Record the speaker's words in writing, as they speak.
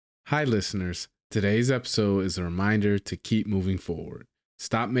Hi, listeners. Today's episode is a reminder to keep moving forward.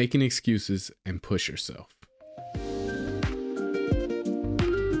 Stop making excuses and push yourself.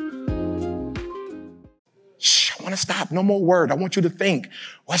 Shh, I want to stop. No more word. I want you to think.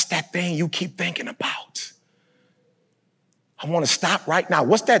 What's that thing you keep thinking about? I want to stop right now.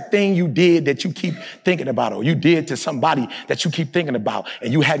 What's that thing you did that you keep thinking about, or you did to somebody that you keep thinking about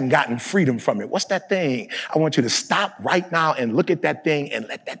and you hadn't gotten freedom from it? What's that thing? I want you to stop right now and look at that thing and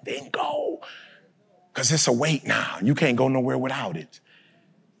let that thing go. Because it's a weight now. You can't go nowhere without it.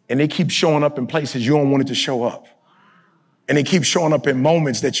 And they keep showing up in places you don't want it to show up. And they keep showing up in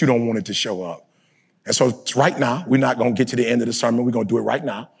moments that you don't want it to show up. And so right now, we're not going to get to the end of the sermon. We're going to do it right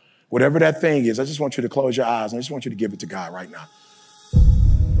now. Whatever that thing is, I just want you to close your eyes and I just want you to give it to God right now.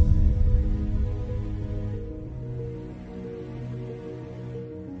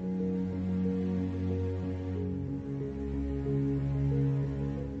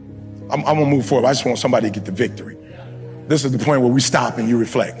 I'm going to move forward. I just want somebody to get the victory. This is the point where we stop and you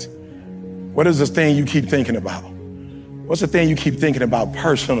reflect. What is this thing you keep thinking about? What's the thing you keep thinking about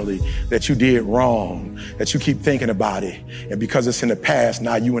personally that you did wrong, that you keep thinking about it? And because it's in the past,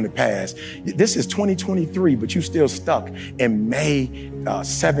 now you in the past. This is 2023, but you still stuck in May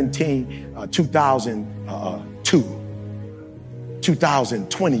 17, 2002,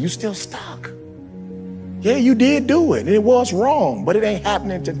 2020. You still stuck. Yeah, you did do it, and it was wrong, but it ain't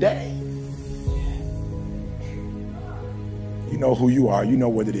happening today. You know who you are. You know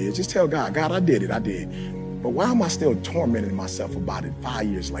what it is. Just tell God, God, I did it. I did. But why am I still tormenting myself about it 5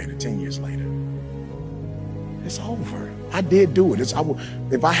 years later, 10 years later? It's over. I did do it.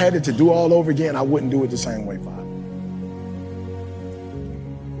 If I had it to do all over again, I wouldn't do it the same way, Father.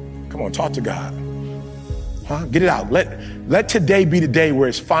 Come on, talk to God. Get it out. Let today be the day where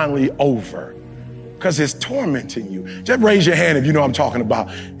it's finally over. Because it's tormenting you. Just raise your hand if you know what I'm talking about.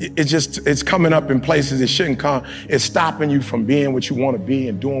 It's coming up in places it shouldn't come. It's stopping you from being what you want to be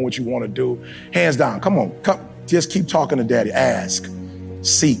and doing what you want to do. Hands down. Come on. Just keep talking to Daddy. Ask,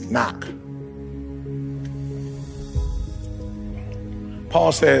 seek, knock.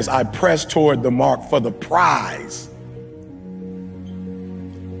 Paul says, I press toward the mark for the prize.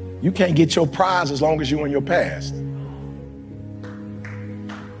 You can't get your prize as long as you're in your past.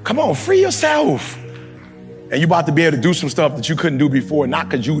 Come on, free yourself. And you're about to be able to do some stuff that you couldn't do before, not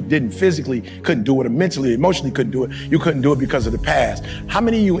because you couldn't do it, or mentally, emotionally couldn't do it. You couldn't do it because of the past. How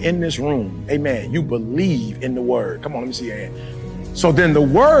many of you in this room, amen, you believe in the word? Come on, let me see your hand. So then the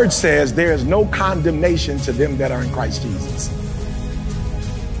word says there is no condemnation to them that are in Christ Jesus.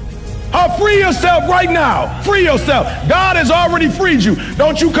 Free yourself right now. Free yourself. God has already freed you.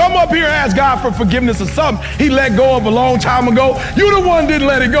 Don't you come up here and ask God for forgiveness of something He let go of a long time ago. You the one didn't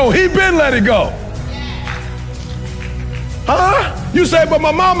let it go. He been let it go. You say, but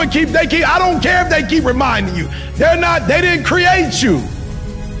my mama I don't care if they keep reminding you. They didn't create you.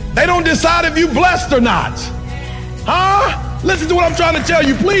 They don't decide if you blessed or not. Listen to what I'm trying to tell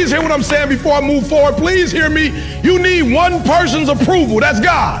you. Please hear what I'm saying before I move forward. Please hear me. You need one person's approval. That's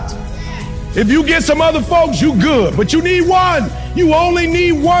God's. If you get some other folks, you good. But you need one. You only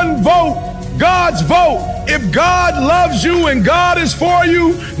need one vote. God's vote. If God loves you and God is for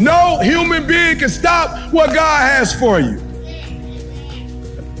you, no human being can stop what God has for you.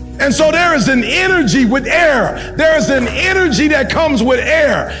 And so there is an energy with air. There is an energy that comes with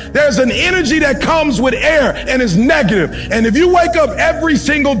air. There's an energy that comes with air and is negative. And if you wake up every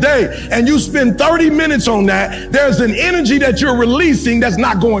single day and you spend 30 minutes on that, there's an energy that you're releasing that's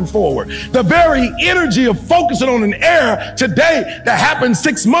not going forward. The very energy of focusing on an air today that happened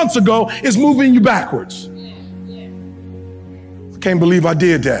 6 months ago is moving you backwards. I can't believe I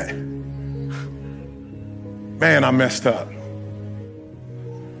did that. Man, I messed up.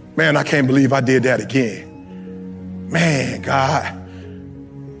 Man, I can't believe I did that again. Man, God,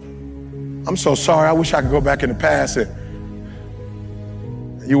 I'm so sorry. I wish I could go back in the past and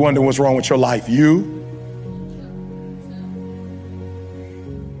you wonder what's wrong with your life. You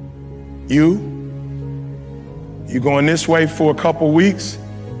going this way for a couple weeks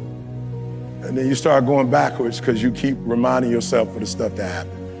and then you start going backwards because you keep reminding yourself of the stuff that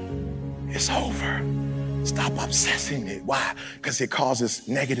happened. It's over. Stop obsessing it. Why? Because it causes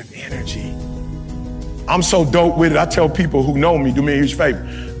negative energy. I'm so dope with it. I tell people who know me, do me a huge favor.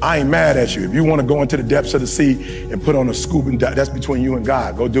 I ain't mad at you. If you want to go into the depths of the sea and put on a scuba, that's between you and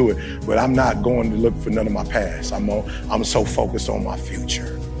God. Go do it. But I'm not going to look for none of my past. I'm so focused on my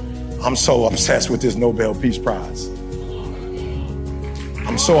future. I'm so obsessed with this Nobel Peace Prize.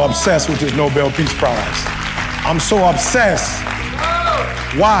 I'm so obsessed with this Nobel Peace Prize. I'm so obsessed.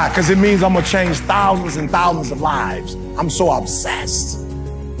 Why? Because it means I'm going to change thousands and thousands of lives. I'm so obsessed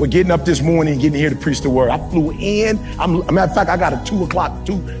with getting up this morning and getting here to preach the word. I flew in. Matter of fact, I got a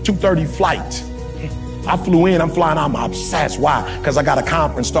 2:30 flight. I flew in, I'm flying out, I'm obsessed. Why? Because I got a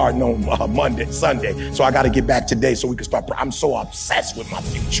conference starting on Sunday. So I got to get back today so we can start. I'm so obsessed with my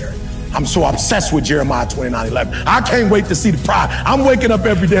future. I'm so obsessed with Jeremiah 29:11. I can't wait to see the pride. I'm waking up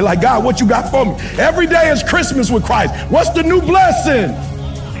every day like, God, what you got for me? Every day is Christmas with Christ. What's the new blessing?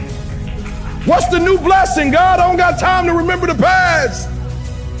 What's the new blessing, God? I don't got time to remember the past.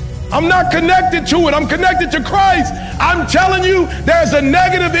 I'm not connected to it. I'm connected to Christ. I'm telling you, there's a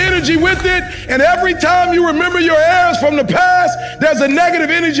negative energy with it. And every time you remember your errors from the past, there's a negative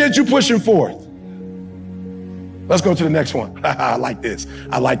energy that you're pushing forth. Let's go to the next one. I like this.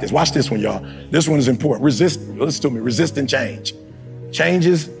 I like this. Watch this one, y'all. This one is important. Listen to me. Resisting change. Change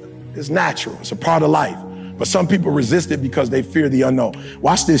is natural. It's a part of life. But some people resist it because they fear the unknown.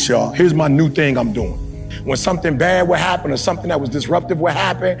 Watch this, y'all. Here's my new thing I'm doing. When something bad would happen or something that was disruptive would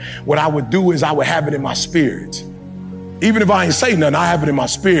happen, what I would do is I would have it in my spirit. Even if I ain't say nothing, I have it in my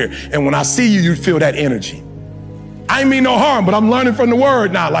spirit. And when I see you, you feel that energy. I ain't mean no harm, but I'm learning from the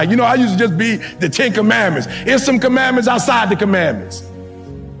word now. Like, I used to just be the 10 commandments. It's some commandments outside the commandments.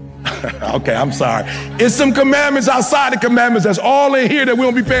 Okay, I'm sorry. It's some commandments outside the commandments that's all in here that we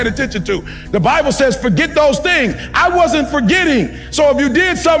don't be paying attention to. The Bible says, forget those things. I wasn't forgetting. So if you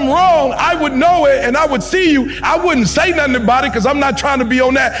did something wrong, I would know it and I would see you. I wouldn't say nothing about it because I'm not trying to be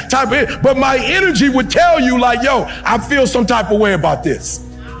on that type of it. But my energy would tell you like, yo, I feel some type of way about this.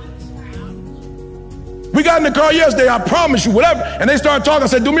 We got in the car yesterday, I promise you, whatever. And they started talking. I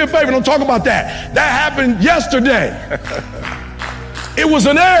said, do me a favor, don't talk about that. That happened yesterday. It was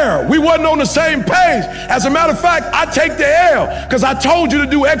an error. We wasn't on the same page. As a matter of fact, I take the L because I told you to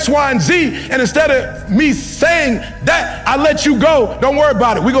do X, Y, and Z. And instead of me saying that, I let you go. Don't worry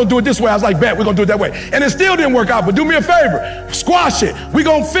about it. We're going to do it this way. I was like, bet, we're going to do it that way. And it still didn't work out. But do me a favor. Squash it. We're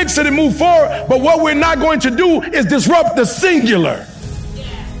going to fix it and move forward. But what we're not going to do is disrupt the singular.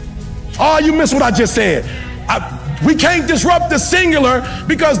 Oh, you missed what I just said. We can't disrupt the singular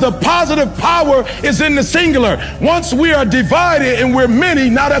because the positive power is in the singular. Once we are divided and we're many,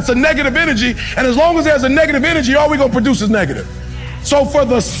 now that's a negative energy. And as long as there's a negative energy, all we're going to produce is negative. So for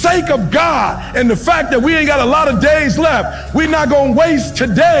the sake of God and the fact that we ain't got a lot of days left, we're not going to waste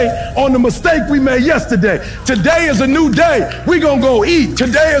today on the mistake we made yesterday. Today is a new day. We're going to go eat.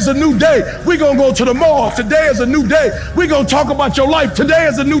 Today is a new day. We're going to go to the mall. Today is a new day. We're going to talk about your life. Today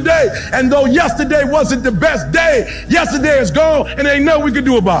is a new day. And though yesterday wasn't the best day, yesterday is gone and there ain't nothing we can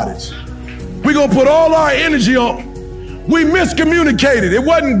do about it. We're going to put all our energy on. We miscommunicated. It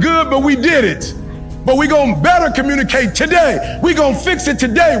wasn't good, but we did it. But we're going to better communicate today. We're going to fix it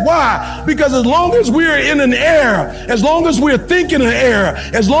today. Why? Because as long as we're in an error, as long as we're thinking an error,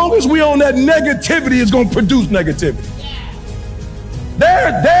 as long as we're on that negativity, it's going to produce negativity.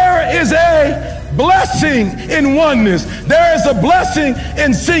 There is a blessing in oneness. There is a blessing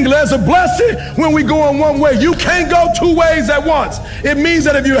in single. There's a blessing when we go in one way. You can't go two ways at once. It means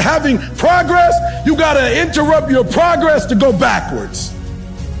that if you're having progress, you got to interrupt your progress to go backwards.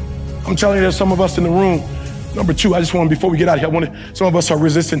 I'm telling you, there's some of us in the room. Number two, I just want, before we get out of here, some of us are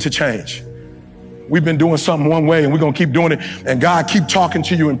resistant to change. We've been doing something one way and we're going to keep doing it. And God keep talking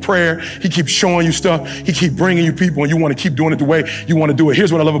to you in prayer. He keeps showing you stuff. He keep bringing you people and you want to keep doing it the way you want to do it.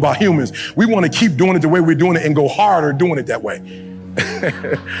 Here's what I love about humans. We want to keep doing it the way we're doing it and go harder doing it that way.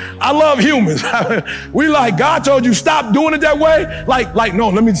 I love humans. We like, God told you stop doing it that way. Like, no,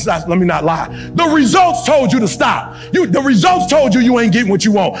 let me not lie. The results told you to stop. The results told you ain't getting what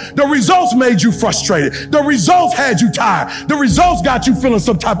you want. The results made you frustrated. The results had you tired. The results got you feeling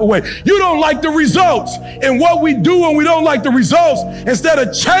some type of way. You don't like the results. And what we do when we don't like the results, instead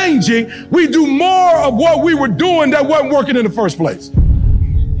of changing, we do more of what we were doing that wasn't working in the first place.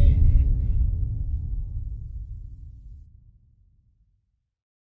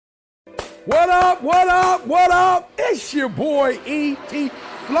 What up, what up, what up? It's your boy E.T.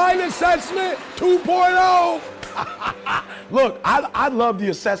 Flight Assessment 2.0. Look, I love the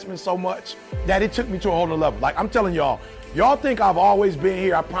assessment so much that it took me to a whole nother level. Like I'm telling y'all think I've always been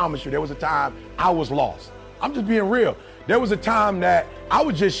here. I promise you, there was a time I was lost. I'm just being real. There was a time that I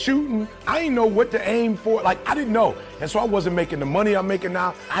was just shooting. I didn't know what to aim for. Like, I didn't know. And so I wasn't making the money I'm making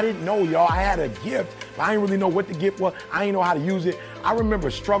now. I didn't know, y'all. I had a gift, but I didn't really know what the gift was. I didn't know how to use it. I remember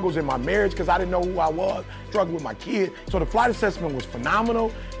struggles in my marriage because I didn't know who I was, struggling with my kid. So the flight assessment was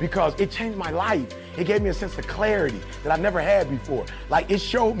phenomenal because it changed my life. It gave me a sense of clarity that I never had before. Like, it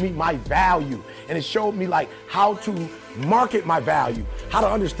showed me my value, and it showed me like how to market my value, how to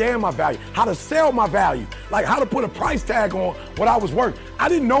understand my value, how to sell my value, like how to put a price tag on what I was worth. I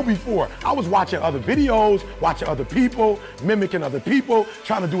didn't know before. I was watching other videos, watching other people, mimicking other people,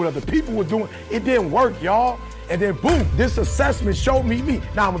 trying to do what other people were doing. It didn't work, y'all. And then boom, this assessment showed me me.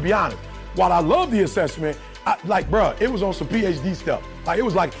 Now I'm gonna be honest, while I love the assessment, it was on some PhD stuff. Like, it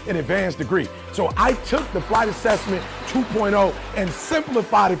was like an advanced degree. So I took the flight assessment 2.0 and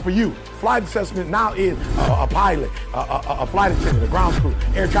simplified it for you. Flight assessment now is a pilot, a flight attendant, a ground crew,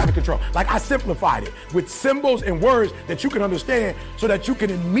 air traffic control. Like, I simplified it with symbols and words that you can understand so that you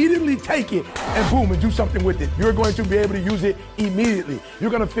can immediately take it and boom, and do something with it. You're going to be able to use it immediately.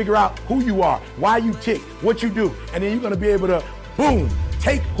 You're gonna figure out who you are, why you tick, what you do, and then you're gonna be able to, boom,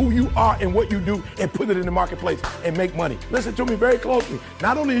 take who you are and what you do and put it in the marketplace and make money. Listen to me very closely.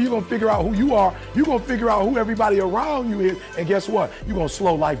 Not only are you gonna figure out who you are, you're gonna figure out who everybody around you is, and guess what? You're gonna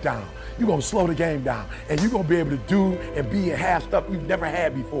slow life down. You're gonna slow the game down, and you're gonna be able to do and be and have stuff you've never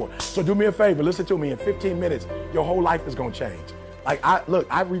had before. So do me a favor, listen to me. In 15 minutes, your whole life is gonna change. Like,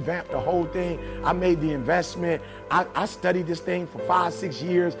 I revamped the whole thing. I made the investment. I studied this thing for 5-6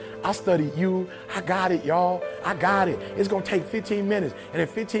 years. I studied you. I got it, y'all. I got it. It's gonna take 15 minutes. And in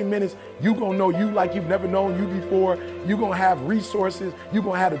 15 minutes, you gonna know you like you've never known you before. You're gonna have resources. You're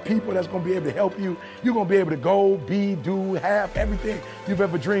gonna have the people that's gonna be able to help you. You're gonna be able to go, be, do, have everything you've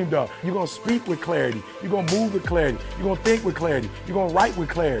ever dreamed of. You're gonna speak with clarity. You're gonna move with clarity. You're gonna think with clarity. You're gonna write with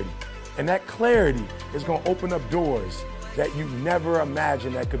clarity. And that clarity is gonna open up doors that you never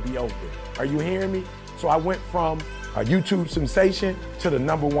imagined that could be open. Are you hearing me? So I went from a YouTube sensation to the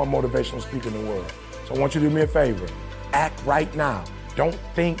 #1 motivational speaker in the world. So I want you to do me a favor. Act right now. Don't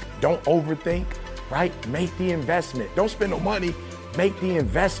think, don't overthink, right? Make the investment. Don't spend no money, make the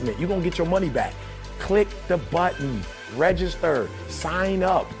investment. You're gonna get your money back. Click the button, register, sign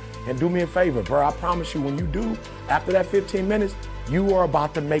up, and do me a favor, bro. I promise you, when you do, after that 15 minutes, you are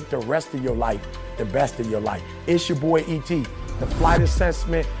about to make the rest of your life the best of your life. It's your boy E.T. The flight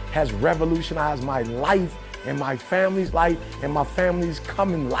assessment has revolutionized my life and my family's life and my family's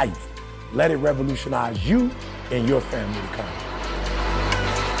coming life. Let it revolutionize you and your family to come.